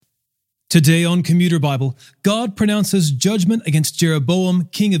Today on Commuter Bible, God pronounces judgment against Jeroboam,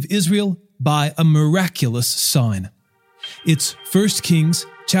 king of Israel, by a miraculous sign. It's 1 Kings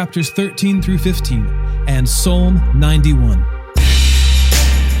chapters 13 through 15 and Psalm 91.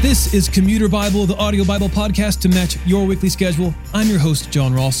 This is Commuter Bible, the audio Bible podcast to match your weekly schedule. I'm your host,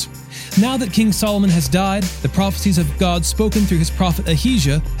 John Ross. Now that King Solomon has died, the prophecies of God spoken through his prophet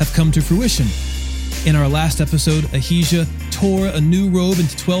Ahijah have come to fruition. In our last episode, Ahijah tore a new robe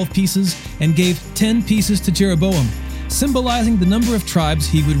into 12 pieces and gave 10 pieces to Jeroboam, symbolizing the number of tribes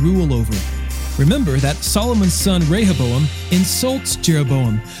he would rule over. Remember that Solomon's son Rehoboam insults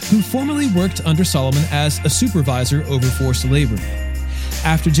Jeroboam, who formerly worked under Solomon as a supervisor over forced labor.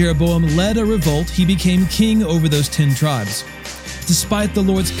 After Jeroboam led a revolt, he became king over those 10 tribes. Despite the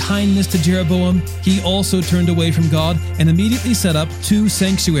Lord's kindness to Jeroboam, he also turned away from God and immediately set up 2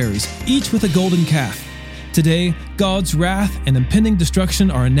 sanctuaries, each with a golden calf. Today, God's wrath and impending destruction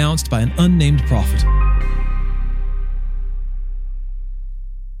are announced by an unnamed prophet.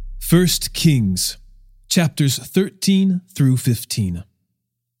 1 Kings, chapters 13 through 15.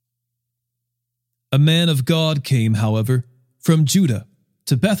 A man of God came, however, from Judah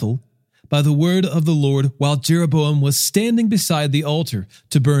to Bethel by the word of the Lord while Jeroboam was standing beside the altar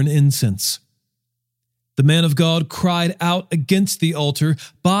to burn incense. The man of God cried out against the altar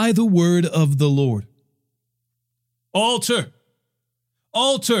by the word of the Lord. "Altar!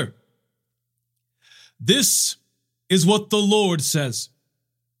 Altar! This is what the Lord says.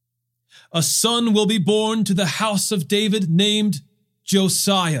 A son will be born to the house of David named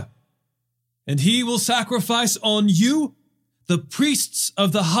Josiah, and he will sacrifice on you the priests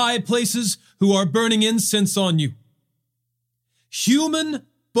of the high places who are burning incense on you. Human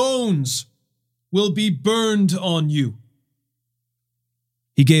bones will be burned on you."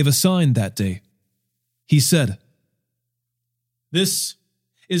 He gave a sign that day. He said, "This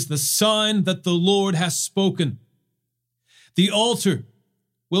is the sign that the Lord has spoken. The altar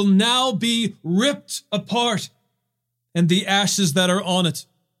will now be ripped apart, and the ashes that are on it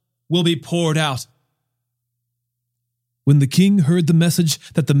will be poured out." When the king heard the message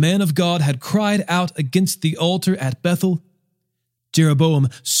that the man of God had cried out against the altar at Bethel, Jeroboam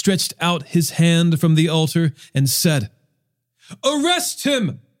stretched out his hand from the altar and said, "Arrest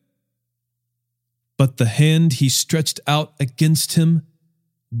him!" But the hand he stretched out against him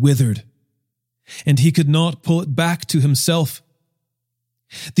withered, and he could not pull it back to himself.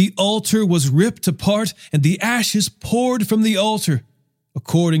 The altar was ripped apart, and the ashes poured from the altar,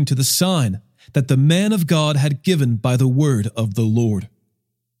 according to the sign that the man of God had given by the word of the Lord.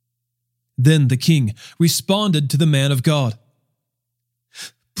 Then the king responded to the man of God,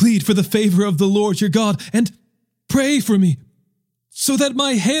 "Plead for the favor of the Lord your God, and pray for me, so that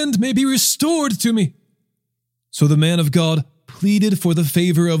my hand may be restored to me." So the man of God pleaded for the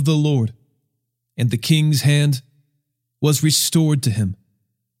favor of the Lord, and the king's hand was restored to him,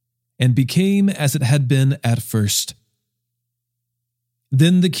 and became as it had been at first.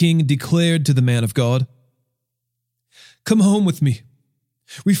 Then the king declared to the man of God, "Come home with me,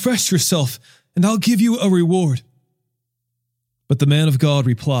 refresh yourself, and I'll give you a reward." But the man of God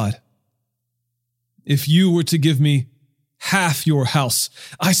replied, "If you were to give me half your house,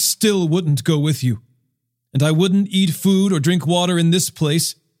 I still wouldn't go with you, and I wouldn't eat food or drink water in this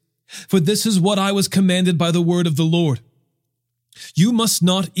place, for this is what I was commanded by the word of the Lord. You must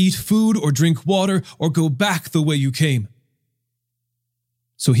not eat food or drink water or go back the way you came."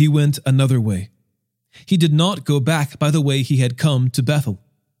 So he went another way. He did not go back by the way he had come to Bethel.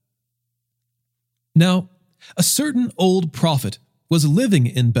 Now, a certain old prophet was living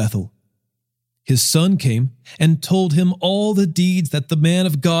in Bethel. His son came and told him all the deeds that the man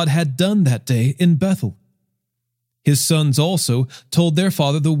of God had done that day in Bethel. His sons also told their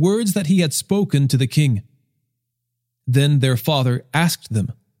father the words that he had spoken to the king. Then their father asked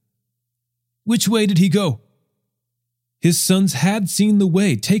them, "Which way did he go?" His sons had seen the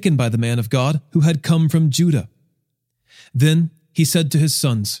way taken by the man of God who had come from Judah. Then he said to his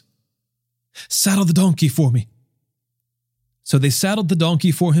sons, "Saddle the donkey for me." So they saddled the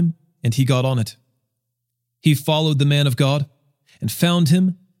donkey for him, and he got on it. He followed the man of God and found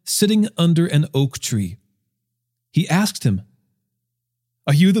him sitting under an oak tree. He asked him,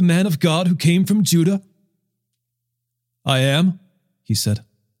 "Are you the man of God who came from Judah?" "I am," he said.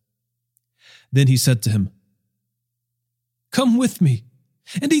 Then he said to him, "Come with me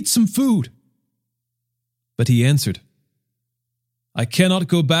and eat some food." But he answered, "I cannot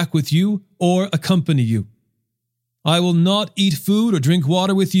go back with you or accompany you. I will not eat food or drink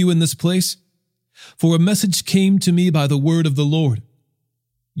water with you in this place, for a message came to me by the word of the Lord.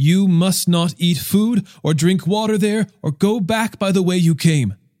 You must not eat food or drink water there or go back by the way you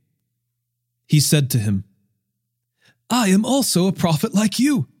came." he said to him, "I am also a prophet like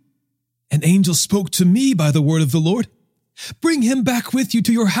you. An angel spoke to me by the word of the Lord. Bring him back with you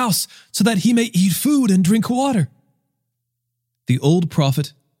to your house so that he may eat food and drink water." The old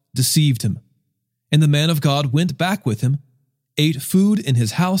prophet deceived him, and the man of God went back with him, ate food in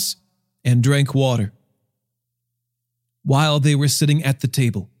his house, and drank water. While they were sitting at the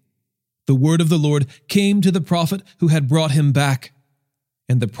table, the word of the Lord came to the prophet who had brought him back,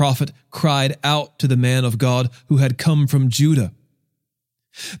 and the prophet cried out to the man of God who had come from Judah,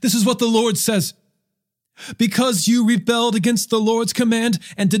 "This is what the Lord says. Because you rebelled against the Lord's command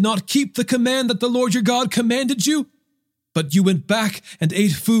and did not keep the command that the Lord your God commanded you, but you went back and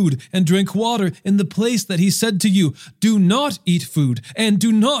ate food and drank water in the place that he said to you, 'Do not eat food and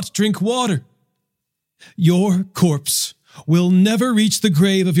do not drink water,' your corpse will never reach the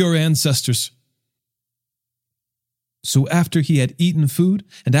grave of your ancestors." So after he had eaten food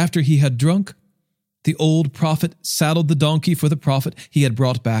and after he had drunk, the old prophet saddled the donkey for the prophet he had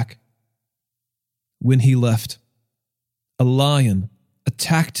brought back. When he left, a lion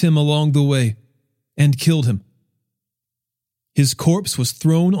attacked him along the way and killed him. His corpse was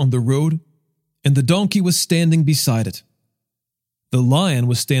thrown on the road, and the donkey was standing beside it. The lion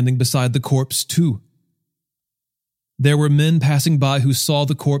was standing beside the corpse too. There were men passing by who saw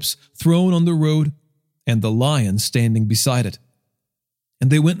the corpse thrown on the road and the lion standing beside it.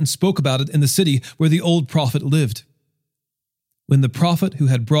 And they went and spoke about it in the city where the old prophet lived. When the prophet who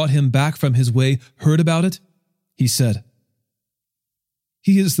had brought him back from his way heard about it, he said,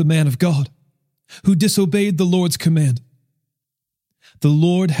 "He is the man of God, who disobeyed the Lord's command. The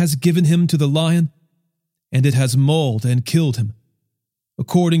Lord has given him to the lion, and it has mauled and killed him,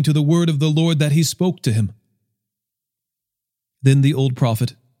 according to the word of the Lord that he spoke to him." Then the old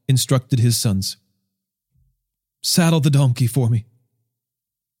prophet instructed his sons, "Saddle the donkey for me."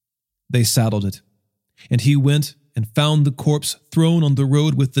 They saddled it, and he went and found the corpse thrown on the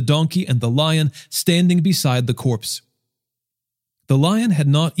road with the donkey and the lion standing beside the corpse. The lion had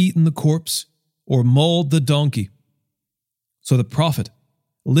not eaten the corpse or mauled the donkey. So the prophet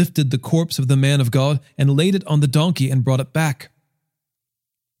lifted the corpse of the man of God and laid it on the donkey and brought it back.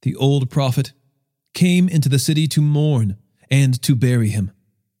 The old prophet came into the city to mourn and to bury him.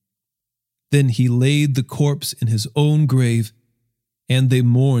 Then he laid the corpse in his own grave, and they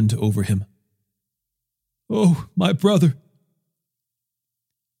mourned over him. "Oh, my brother!"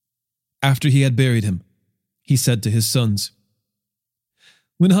 After he had buried him, he said to his sons,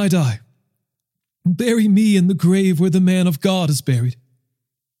 "When I die, bury me in the grave where the man of God is buried.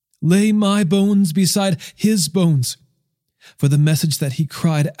 Lay my bones beside his bones, for the message that he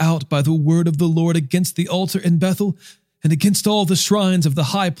cried out by the word of the Lord against the altar in Bethel and against all the shrines of the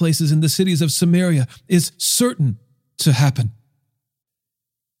high places in the cities of Samaria is certain to happen."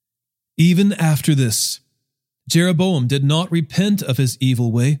 Even after this, Jeroboam did not repent of his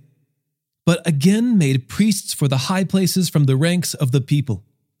evil way, but again made priests for the high places from the ranks of the people.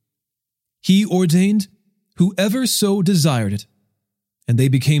 He ordained whoever so desired it, and they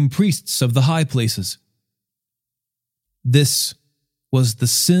became priests of the high places. This was the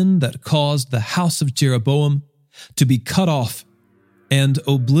sin that caused the house of Jeroboam to be cut off and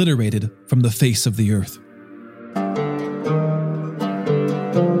obliterated from the face of the earth.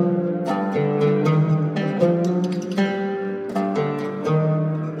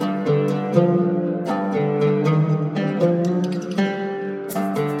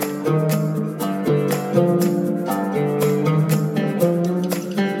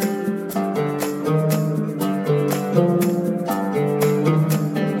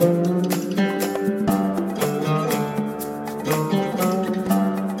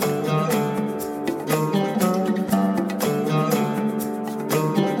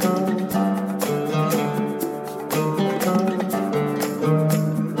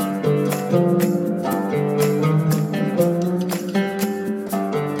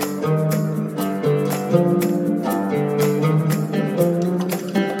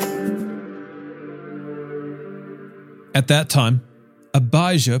 At that time,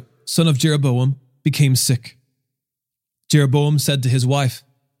 Abijah, son of Jeroboam, became sick. Jeroboam said to his wife,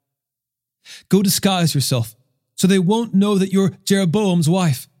 "Go disguise yourself, so they won't know that you're Jeroboam's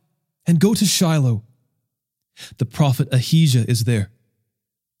wife, and go to Shiloh. The prophet Ahijah is there.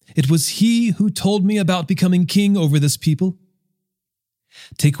 It was he who told me about becoming king over this people.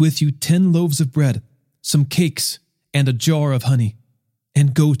 Take with you 10 loaves of bread, some cakes, and a jar of honey,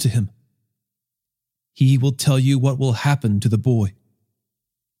 and go to him. He will tell you what will happen to the boy."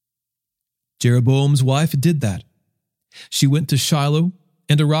 Jeroboam's wife did that. She went to Shiloh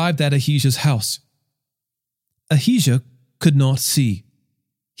and arrived at Ahijah's house. Ahijah could not see,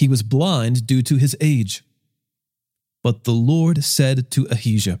 He was blind due to his age. But the Lord said to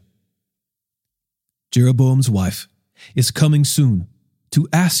Ahijah, Jeroboam's wife is coming soon to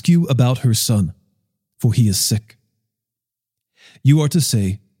ask you about her son, for he is sick. You are to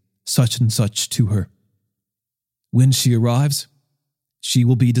say such and such to her. When she arrives, she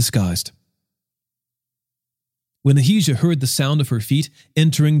will be disguised. When Ahijah heard the sound of her feet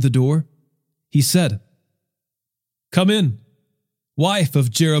entering the door, he said, Come in, wife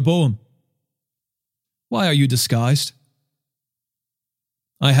of Jeroboam. Why are you disguised?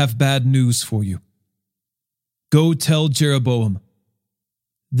 I have bad news for you. Go tell Jeroboam,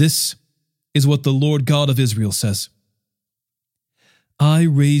 this is what the Lord God of Israel says. I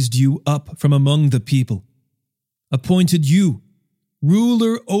raised you up from among the people, appointed you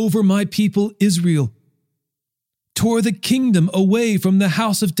ruler over my people Israel, tore the kingdom away from the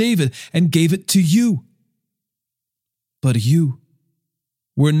house of David and gave it to you. But you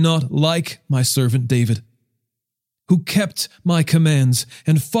were not like my servant David, who kept my commands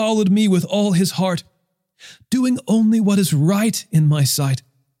and followed me with all his heart, doing only what is right in my sight.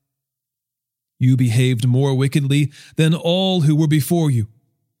 You behaved more wickedly than all who were before you.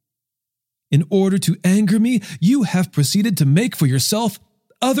 In order to anger me, you have proceeded to make for yourself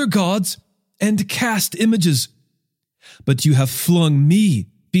other gods and cast images. But you have flung me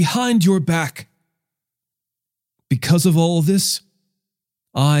behind your back. Because of all this,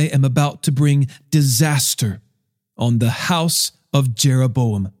 I am about to bring disaster on the house of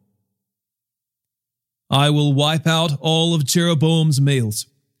Jeroboam. I will wipe out all of Jeroboam's males,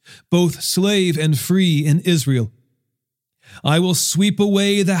 both slave and free in Israel. I will sweep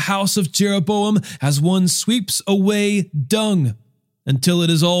away the house of Jeroboam as one sweeps away dung until it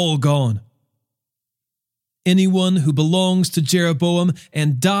is all gone. Anyone who belongs to Jeroboam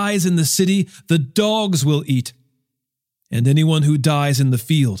and dies in the city, the dogs will eat. And anyone who dies in the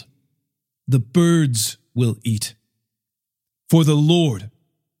field, the birds will eat. For the Lord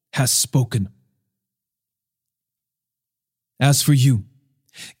has spoken. As for you,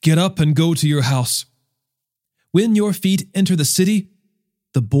 get up and go to your house. When your feet enter the city,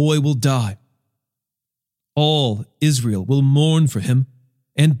 the boy will die. All Israel will mourn for him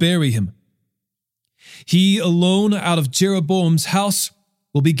and bury him. He alone out of Jeroboam's house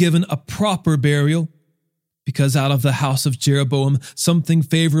will be given a proper burial, because out of the house of Jeroboam something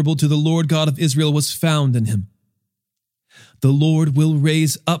favorable to the Lord God of Israel was found in him. The Lord will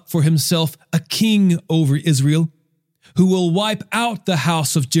raise up for himself a king over Israel, who will wipe out the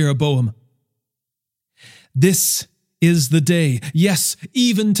house of Jeroboam. This is the day, yes,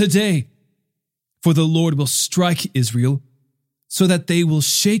 even today, for the Lord will strike Israel, so that they will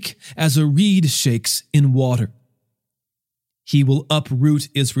shake as a reed shakes in water. He will uproot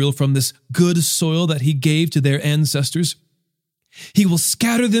Israel from this good soil that he gave to their ancestors. He will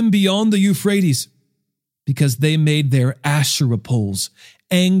scatter them beyond the Euphrates, because they made their Asherah poles,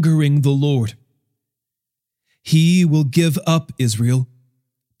 angering the Lord. He will give up Israel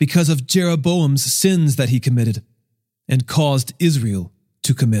because of Jeroboam's sins that he committed and caused Israel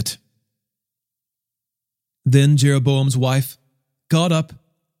to commit. Then Jeroboam's wife got up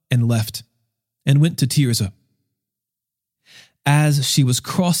and left and went to Tirzah. As she was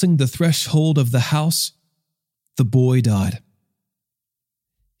crossing the threshold of the house, the boy died.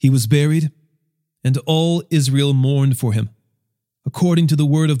 He was buried, and all Israel mourned for him, according to the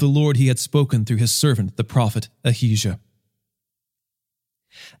word of the Lord he had spoken through his servant, the prophet Ahijah.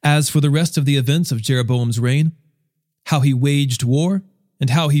 As for the rest of the events of Jeroboam's reign, how he waged war and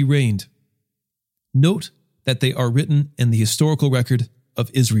how he reigned, note that they are written in the historical record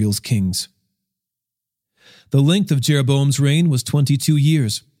of Israel's kings. The length of Jeroboam's reign was 22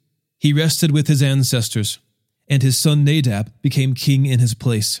 years. He rested with his ancestors, and his son Nadab became king in his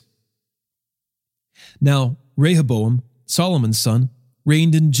place. Now Rehoboam, Solomon's son,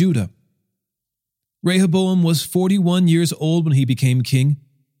 reigned in Judah. Rehoboam was 41 years old when he became king.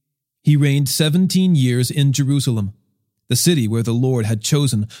 He reigned 17 years in Jerusalem, the city where the Lord had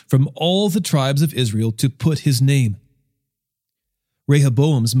chosen from all the tribes of Israel to put his name.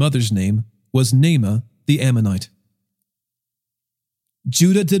 Rehoboam's mother's name was Naamah the Ammonite.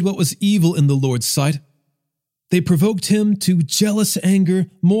 Judah did what was evil in the Lord's sight. They provoked him to jealous anger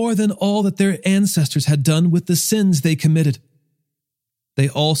more than all that their ancestors had done with the sins they committed. They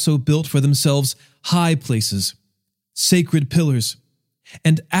also built for themselves high places, sacred pillars,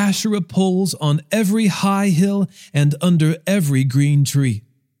 and Asherah poles on every high hill and under every green tree.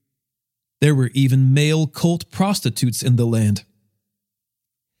 There were even male cult prostitutes in the land.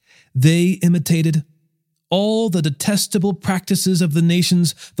 They imitated all the detestable practices of the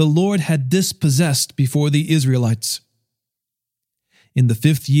nations the Lord had dispossessed before the Israelites. In the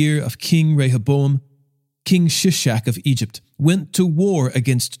 5th year of King Rehoboam, King Shishak of Egypt went to war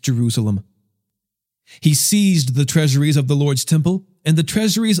against Jerusalem. He seized the treasuries of the Lord's temple and the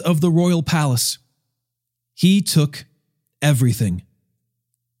treasuries of the royal palace. He took everything.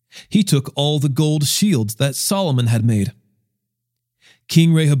 He took all the gold shields that Solomon had made.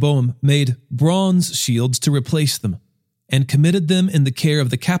 King Rehoboam made bronze shields to replace them and committed them in the care of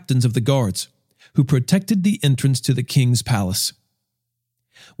the captains of the guards, who protected the entrance to the king's palace.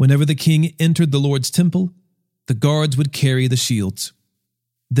 Whenever the king entered the Lord's temple, the guards would carry the shields.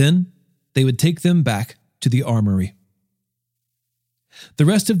 Then they would take them back to the armory. The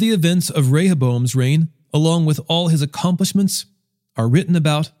rest of the events of Rehoboam's reign, along with all his accomplishments, are written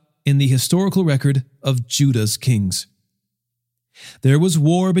about in the historical record of Judah's kings. There was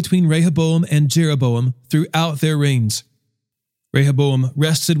war between Rehoboam and Jeroboam throughout their reigns. Rehoboam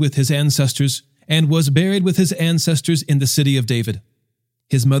rested with his ancestors and was buried with his ancestors in the city of David.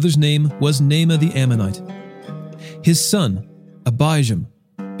 His mother's name was Naamah the Ammonite. His son, Abijam,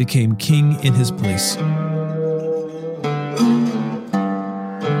 became king in his place.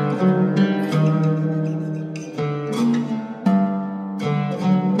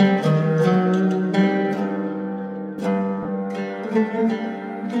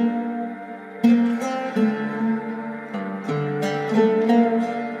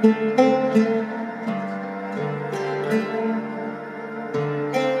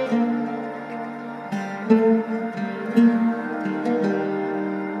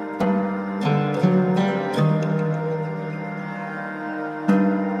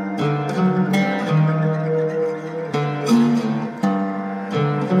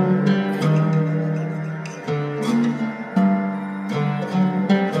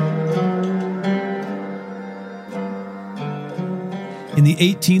 In the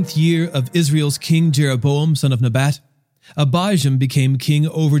 18th year of Israel's king Jeroboam, son of Nebat, Abijam became king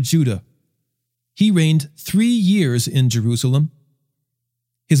over Judah. He reigned 3 years in Jerusalem.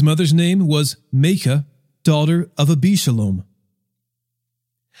 His mother's name was Maacah, daughter of Abishalom.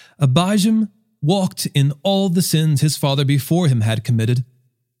 Abijam walked in all the sins his father before him had committed,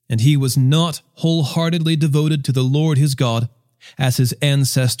 and he was not wholeheartedly devoted to the Lord his God, as his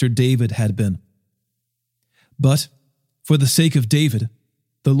ancestor David had been. But for the sake of David,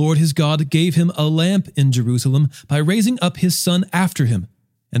 the Lord his God gave him a lamp in Jerusalem by raising up his son after him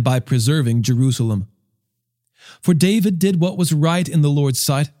and by preserving Jerusalem. For David did what was right in the Lord's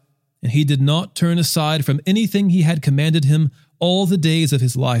sight, and he did not turn aside from anything he had commanded him all the days of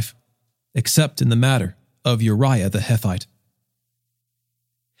his life, except in the matter of Uriah the Hethite.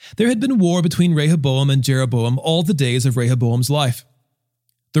 There had been war between Rehoboam and Jeroboam all the days of Rehoboam's life.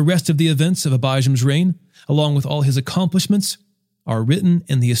 The rest of the events of Abijam's reign, along with all his accomplishments, are written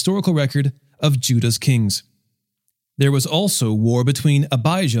in the historical record of Judah's kings. There was also war between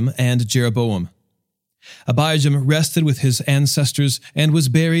Abijam and Jeroboam. Abijam rested with his ancestors and was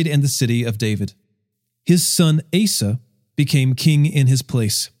buried in the city of David. His son Asa became king in his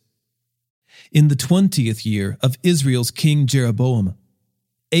place. In the 20th year of Israel's king Jeroboam,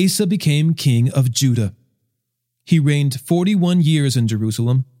 Asa became king of Judah. He reigned 41 years in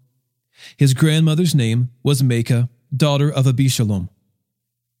Jerusalem. His grandmother's name was Maacah, daughter of Abishalom.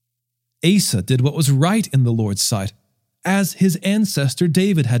 Asa did what was right in the Lord's sight, as his ancestor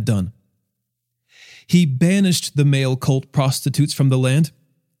David had done. He banished the male cult prostitutes from the land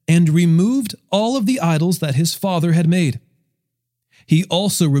and removed all of the idols that his father had made. He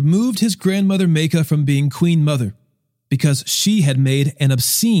also removed his grandmother Maacah from being queen mother, because she had made an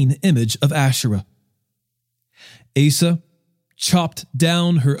obscene image of Asherah. Asa chopped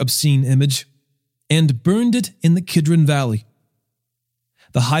down her obscene image and burned it in the Kidron Valley.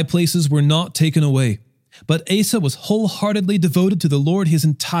 The high places were not taken away, but Asa was wholeheartedly devoted to the Lord his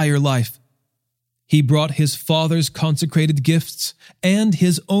entire life. He brought his father's consecrated gifts and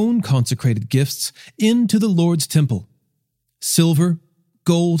his own consecrated gifts into the Lord's temple: silver,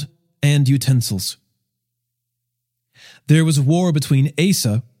 gold, and utensils. There was war between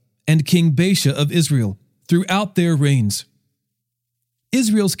Asa and King Baasha of Israel throughout their reigns.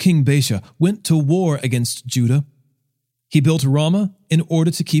 Israel's king Baasha went to war against Judah. He built Ramah in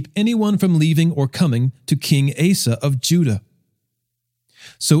order to keep anyone from leaving or coming to King Asa of Judah.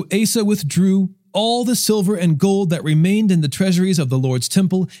 So Asa withdrew all the silver and gold that remained in the treasuries of the Lord's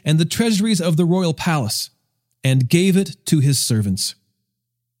temple and the treasuries of the royal palace, and gave it to his servants.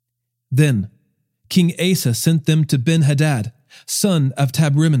 Then King Asa sent them to Ben-Hadad, son of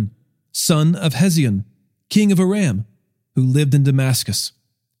Tabrimon, son of Hezion, king of Aram, who lived in Damascus,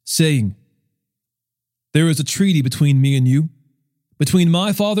 saying, "There is a treaty between me and you, between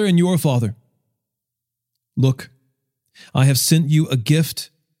my father and your father. Look, I have sent you a gift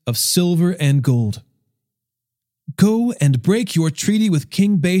of silver and gold. Go and break your treaty with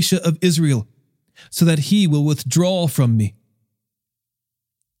King Baasha of Israel, so that he will withdraw from me."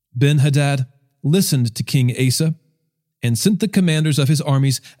 Ben-Hadad listened to King Asa and sent the commanders of his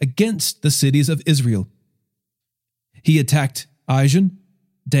armies against the cities of Israel. He attacked Ijon,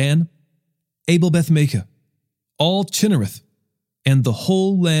 Dan, Abel-Beth-Maachah, all Chinnereth, and the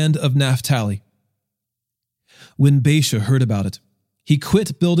whole land of Naphtali. When Baasha heard about it, he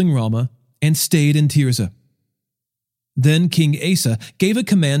quit building Ramah and stayed in Tirzah. Then King Asa gave a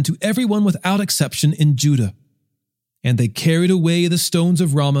command to everyone without exception in Judah, and they carried away the stones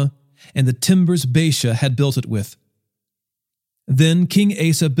of Ramah and the timbers Baasha had built it with. Then King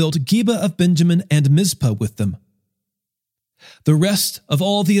Asa built Geba of Benjamin and Mizpah with them. The rest of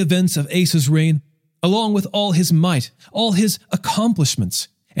all the events of Asa's reign, along with all his might, all his accomplishments,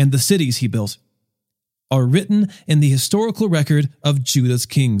 and the cities he built, are written in the historical record of Judah's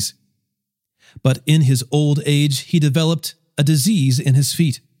kings. But in his old age he developed a disease in his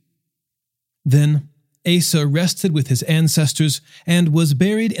feet. Then Asa rested with his ancestors and was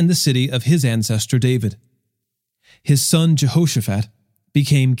buried in the city of his ancestor David. His son Jehoshaphat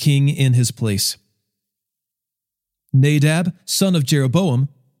became king in his place. Nadab, son of Jeroboam,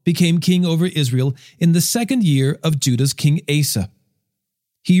 became king over Israel in the 2nd year of Judah's king Asa.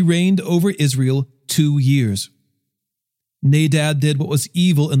 He reigned over Israel 2 years. Nadab did what was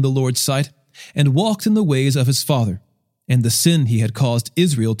evil in the Lord's sight, and walked in the ways of his father, and the sin he had caused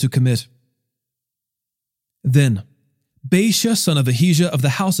Israel to commit. Then Baasha, son of Ahijah of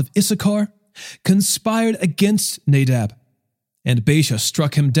the house of Issachar, conspired against Nadab, and Baasha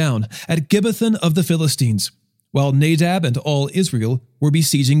struck him down at Gibbethon of the Philistines, while Nadab and all Israel were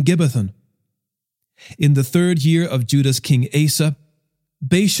besieging Gibbethon. In the 3rd year of Judah's king Asa,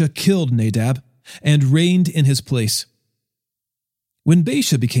 Baasha killed Nadab and reigned in his place. When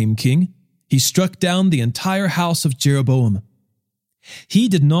Baasha became king, he struck down the entire house of Jeroboam. He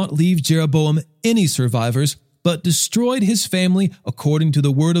did not leave Jeroboam any survivors, but destroyed his family according to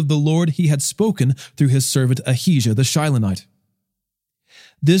the word of the Lord he had spoken through his servant Ahijah the Shilonite.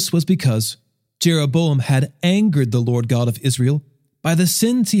 This was because Jeroboam had angered the Lord God of Israel by the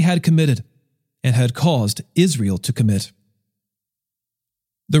sins he had committed and had caused Israel to commit.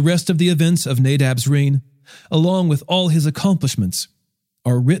 The rest of the events of Nadab's reign, along with all his accomplishments,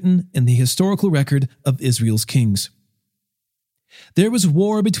 are written in the historical record of Israel's kings. There was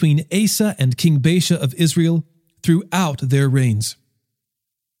war between Asa and King Baasha of Israel throughout their reigns.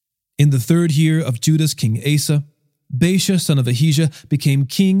 In the 3rd year of Judah's king Asa, Baasha, son of Ahijah, became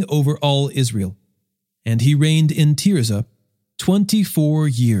king over all Israel, and he reigned in Tirzah 24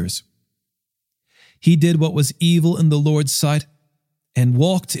 years. He did what was evil in the Lord's sight, and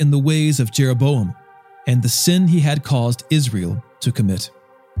walked in the ways of Jeroboam, and the sin he had caused Israel to commit.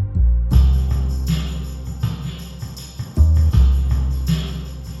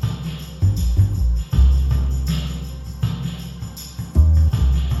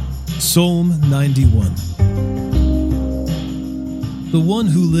 Psalm 91. The one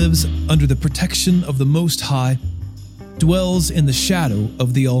who lives under the protection of the Most High dwells in the shadow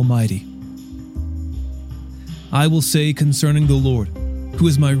of the Almighty. I will say concerning the Lord, who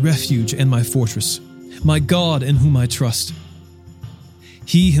is my refuge and my fortress, my God in whom I trust.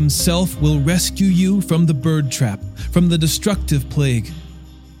 He himself will rescue you from the bird trap, from the destructive plague.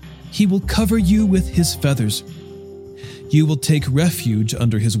 He will cover you with his feathers. You will take refuge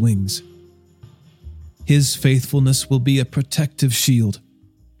under his wings. His faithfulness will be a protective shield.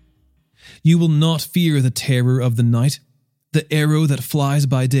 You will not fear the terror of the night, the arrow that flies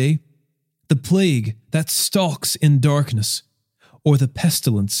by day, the plague that stalks in darkness, or the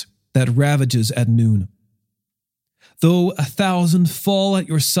pestilence that ravages at noon. Though 1,000 fall at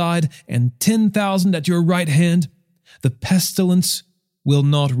your side and 10,000 at your right hand, the pestilence will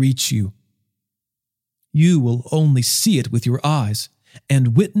not reach you. You will only see it with your eyes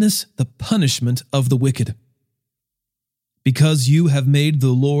and witness the punishment of the wicked. Because you have made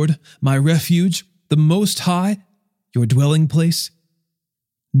the Lord, my refuge, the Most High, your dwelling place,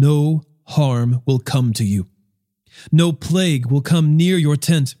 no harm will come to you. No plague will come near your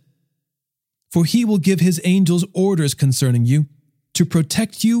tent. For he will give his angels orders concerning you, to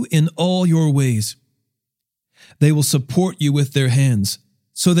protect you in all your ways. They will support you with their hands,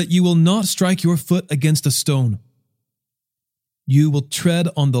 so that you will not strike your foot against a stone. You will tread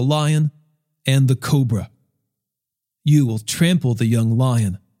on the lion and the cobra. You will trample the young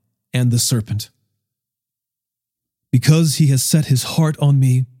lion and the serpent. Because he has set his heart on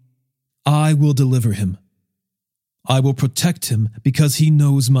me, I will deliver him. I will protect him because he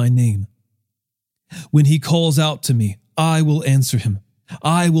knows my name. When he calls out to me, I will answer him.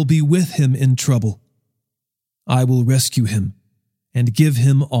 I will be with him in trouble. I will rescue him and give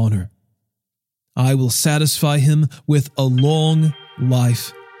him honor. I will satisfy him with a long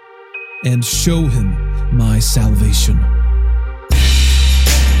life and show him my salvation.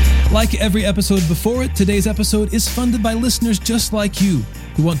 Like every episode before it, today's episode is funded by listeners just like you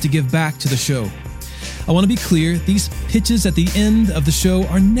who want to give back to the show. I want to be clear, these pitches at the end of the show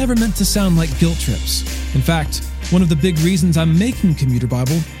are never meant to sound like guilt trips. In fact, one of the big reasons I'm making Commuter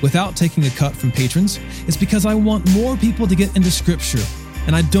Bible without taking a cut from patrons is because I want more people to get into Scripture,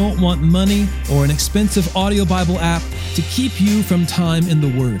 and I don't want money or an expensive audio Bible app to keep you from time in the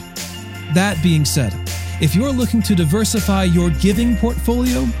Word. That being said, if you're looking to diversify your giving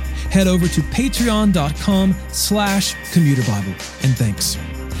portfolio, head over to patreon.com/commuterbible, and thanks.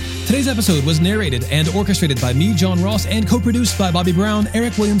 Today's episode was narrated and orchestrated by me, John Ross, and co-produced by Bobby Brown,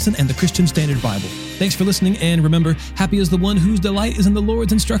 Eric Williamson, and the Christian Standard Bible. Thanks for listening, and remember, happy is the one whose delight is in the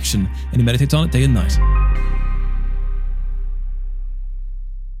Lord's instruction, and he meditates on it day and night.